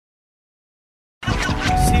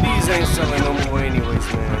ain't selling no more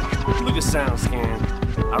anyways, man. Look at SoundScan.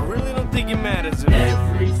 I really don't think it matters.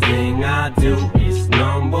 Everything I do is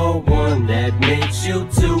number one. That makes you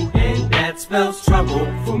two, and that spells trouble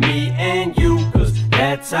for me and you. Cause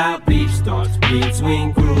that's how beef starts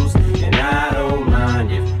between crews. And I don't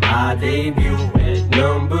mind if I debut at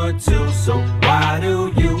number two. So why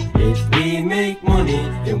do you? If we make money,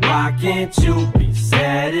 then why can't you be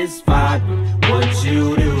satisfied with what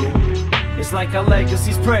you do? It's like our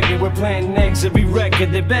legacy's pregnant, we're planting eggs every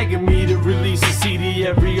record. They're begging me to release a CD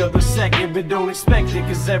every other second, but don't expect it,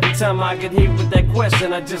 cause every time I get hit with that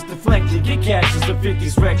question I just deflect it. Get cash as a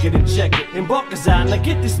 50s record and check it. And buckers out, now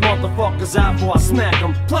get these motherfuckers out before I smack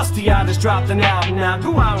them. Plus the artist dropped an album now,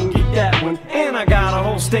 go out and get that one. And I got a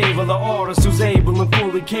whole stable of artists who's able and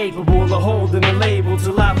fully capable of holding a label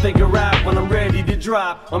till I figure out when I'm ready to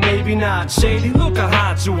drop. Or maybe not. Shady, look how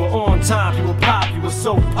hot you were on top, you were pop, you were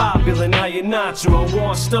so popular. Now you're not, you're a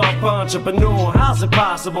washed-up entrepreneur. How's it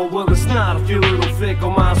possible? Well, it's not. If you're a little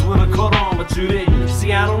fickle, mine's with a cut on, but you didn't.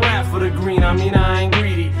 See, I don't rap for the green, I mean I ain't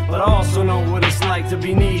greedy, but I also know what it's like to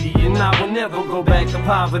be needy. And I will never go back to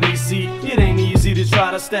poverty. See, it ain't easy to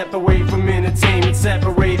try to step away from entertainment,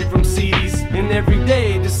 separated from CDs. And every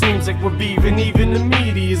day it just seems like we're beefing. Even the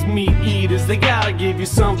media is meat eaters. They gotta give you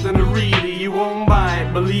something to read it. You won't buy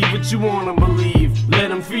it, believe what you wanna believe. Let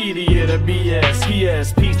them feed you the BS.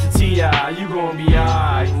 PS, peace to T.I. You gon' be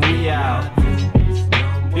alright, we out.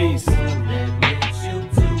 Peace.